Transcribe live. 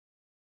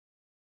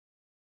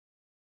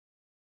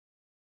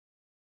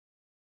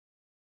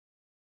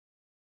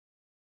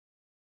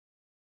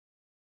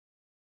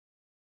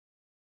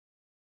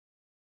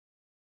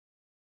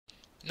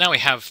Now we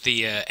have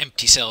the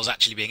empty cells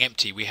actually being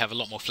empty, we have a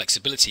lot more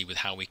flexibility with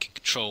how we can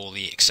control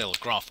the Excel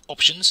graph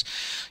options.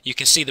 You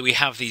can see that we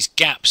have these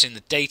gaps in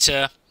the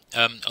data,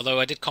 although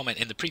I did comment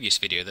in the previous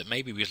video that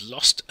maybe we've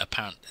lost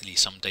apparently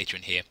some data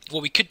in here.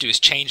 What we could do is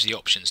change the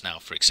options now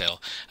for Excel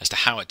as to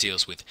how it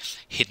deals with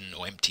hidden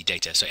or empty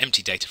data. So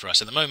empty data for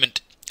us at the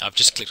moment, I've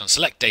just clicked on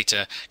select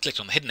data, clicked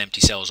on the hidden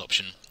empty cells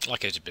option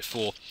like I did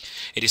before.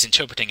 It is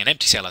interpreting an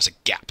empty cell as a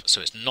gap,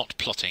 so it's not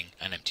plotting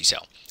an empty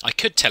cell. I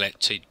could tell it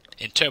to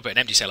interpret an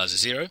empty cell as a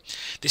 0.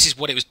 This is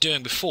what it was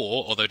doing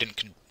before, although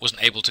it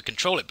wasn't able to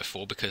control it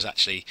before because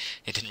actually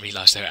it didn't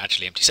realise they were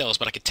actually empty cells,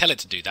 but I could tell it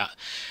to do that,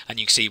 and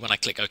you can see when I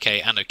click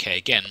OK and OK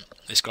again,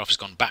 this graph has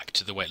gone back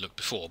to the way it looked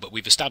before, but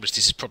we've established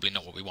this is probably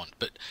not what we want.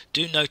 But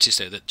do notice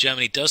though that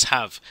Germany does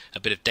have a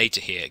bit of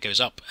data here. It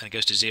goes up and it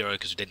goes to 0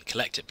 because we didn't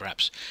collect it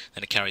perhaps,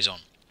 then it carries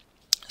on.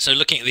 So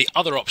looking at the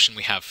other option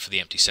we have for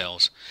the empty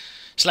cells,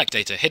 select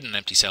data, hidden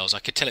empty cells, I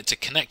could tell it to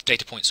connect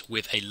data points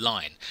with a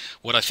line.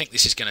 What I think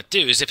this is going to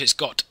do is if it's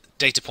got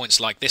data points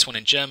like this one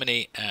in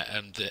Germany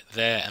and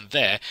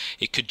there,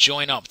 it could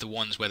join up the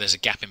ones where there's a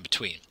gap in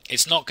between.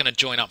 It's not going to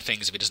join up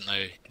things if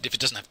it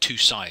doesn't have two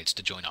sides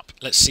to join up.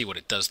 Let's see what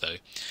it does though.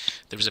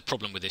 There is a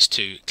problem with this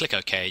too. Click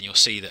OK and you'll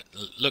see that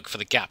look for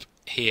the gap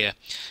here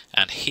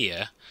and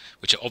here,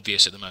 which are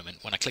obvious at the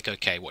moment. When I click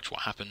OK, watch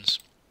what happens.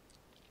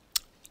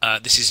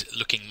 This is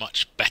looking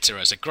much better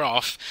as a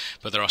graph,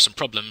 but there are some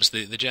problems.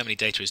 The Germany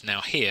data is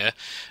now here,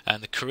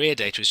 and the Korea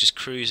data is just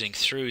cruising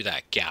through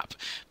that gap.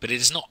 But it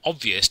is not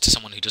obvious to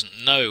someone who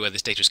doesn't know where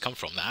this data has come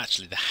from that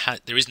actually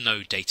there is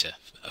no data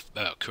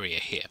about Korea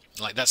here.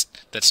 Like that's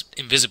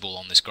invisible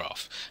on this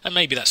graph, and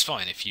maybe that's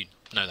fine if you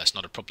know that's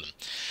not a problem.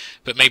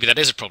 But maybe that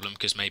is a problem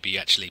because maybe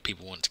actually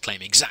people want to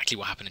claim exactly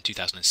what happened in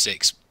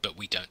 2006, but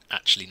we don't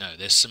actually know.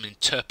 There's some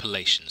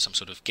interpolation, some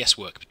sort of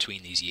guesswork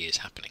between these years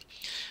happening.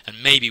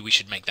 And maybe we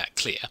should make that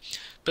clear,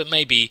 but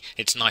maybe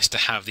it's nice to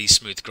have these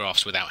smooth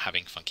graphs without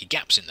having funky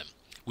gaps in them.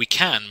 We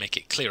can make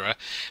it clearer,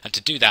 and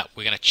to do that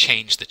we're going to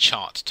change the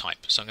chart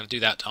type. So I'm going to do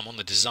that. I'm on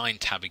the Design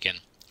tab again,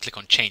 click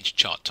on Change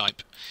Chart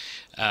Type,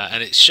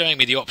 and it's showing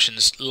me the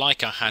options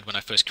like I had when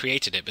I first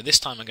created it, but this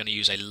time I'm going to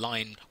use a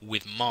line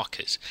with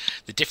markers.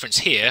 The difference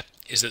here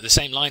is that the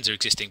same lines are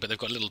existing, but they've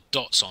got little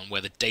dots on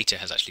where the data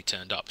has actually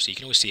turned up, so you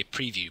can always see a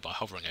preview by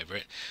hovering over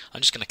it.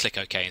 I'm just going to click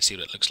OK and see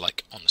what it looks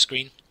like on the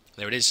screen.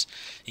 There it is.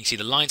 You can see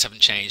the lines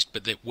haven't changed,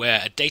 but where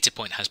a data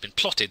point has been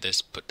plotted,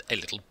 there's put a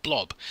little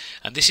blob.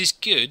 And this is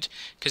good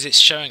because it's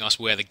showing us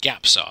where the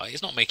gaps are.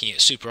 It's not making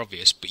it super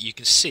obvious, but you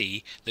can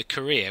see that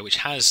Korea, which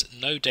has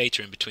no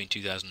data in between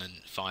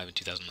 2005 and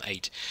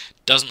 2008,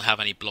 doesn't have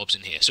any blobs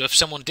in here. So if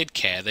someone did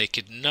care, they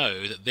could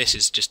know that this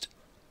is just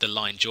the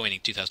line joining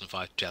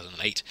 2005 to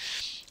 2008.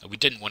 We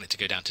didn't want it to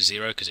go down to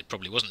 0 because it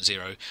probably wasn't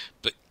 0,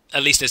 but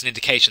at least there's an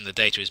indication the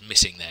data is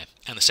missing there.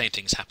 And the same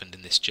thing's happened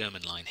in this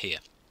German line here.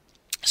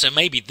 So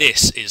maybe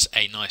this is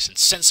a nice and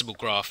sensible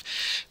graph.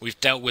 We've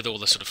dealt with all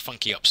the sort of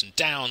funky ups and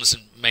downs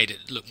and made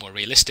it look more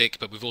realistic,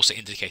 but we've also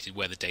indicated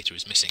where the data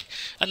is missing.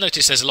 And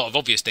notice there's a lot of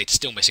obvious data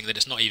still missing that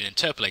it's not even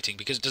interpolating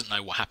because it doesn't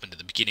know what happened at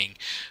the beginning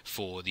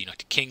for the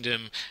United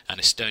Kingdom and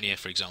Estonia,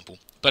 for example.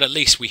 But at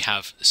least we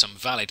have some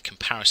valid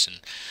comparison,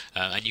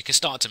 and you can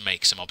start to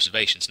make some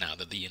observations now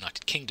that the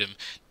United Kingdom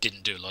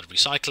didn't do a lot of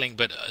recycling,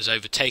 but has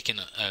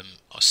overtaken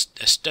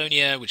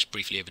Estonia, which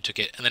briefly overtook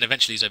it, and then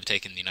eventually has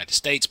overtaken the United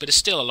States, but is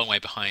still a long way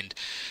behind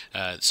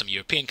some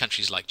European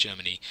countries like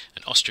Germany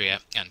and Austria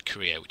and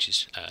Korea, which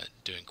is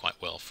doing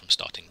quite well from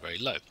starting very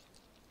low.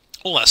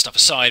 All that stuff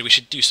aside, we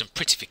should do some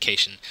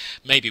prettification.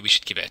 Maybe we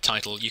should give it a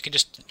title. You can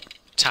just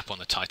tap on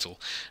the title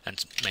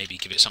and maybe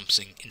give it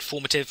something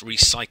informative.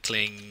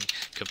 Recycling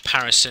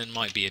comparison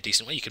might be a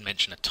decent way. You can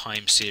mention a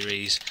time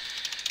series.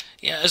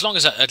 Yeah, as long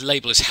as a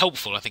label is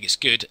helpful, I think it's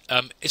good.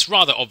 It's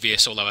rather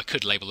obvious, although I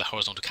could label the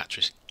horizontal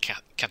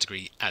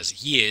category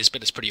as years,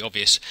 but it's pretty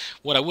obvious.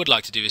 What I would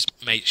like to do is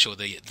make sure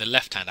the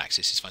left-hand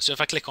axis is fine. So if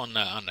I click on,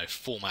 I don't know,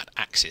 Format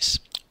Axis,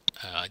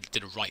 I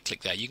did a right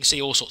click there, you can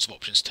see all sorts of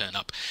options turn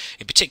up.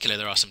 In particular,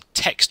 there are some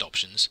text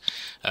options.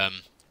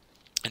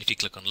 And if you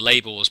click on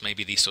labels,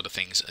 maybe these sort of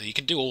things, you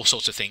can do all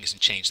sorts of things and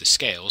change the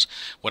scales.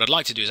 What I'd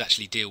like to do is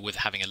actually deal with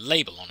having a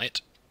label on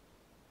it.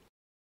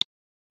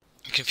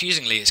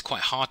 Confusingly, it's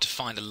quite hard to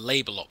find a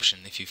label option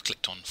if you've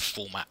clicked on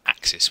Format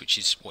Axis, which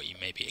is what you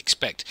maybe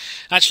expect.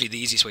 Actually, the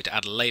easiest way to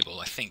add a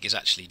label, I think, is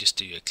actually just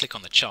to click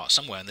on the chart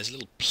somewhere, and there's a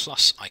little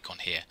plus icon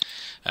here,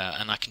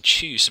 and I can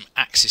choose some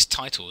axis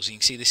titles. You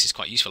can see this is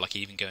quite useful. I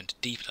can even go into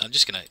deep. I'm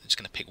just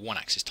gonna pick one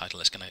axis title.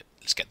 Let's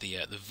get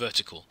the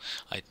vertical.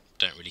 I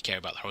don't really care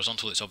about the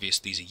horizontal. It's obvious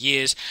these are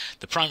years.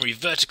 The primary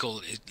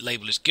vertical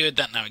label is good.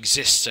 That now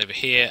exists over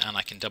here, and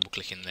I can double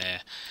click in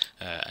there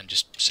and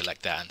just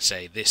select that and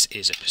say this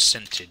is a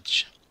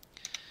percentage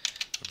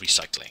of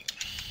recycling.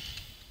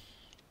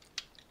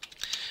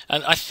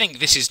 And I think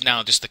this is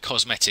now just the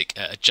cosmetic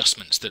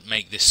adjustments that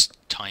make this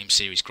time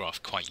series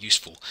graph quite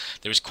useful.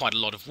 There is quite a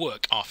lot of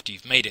work after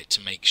you've made it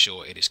to make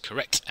sure it is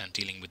correct and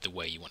dealing with the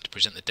way you want to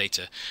present the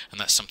data, and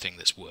that's something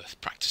that's worth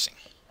practicing.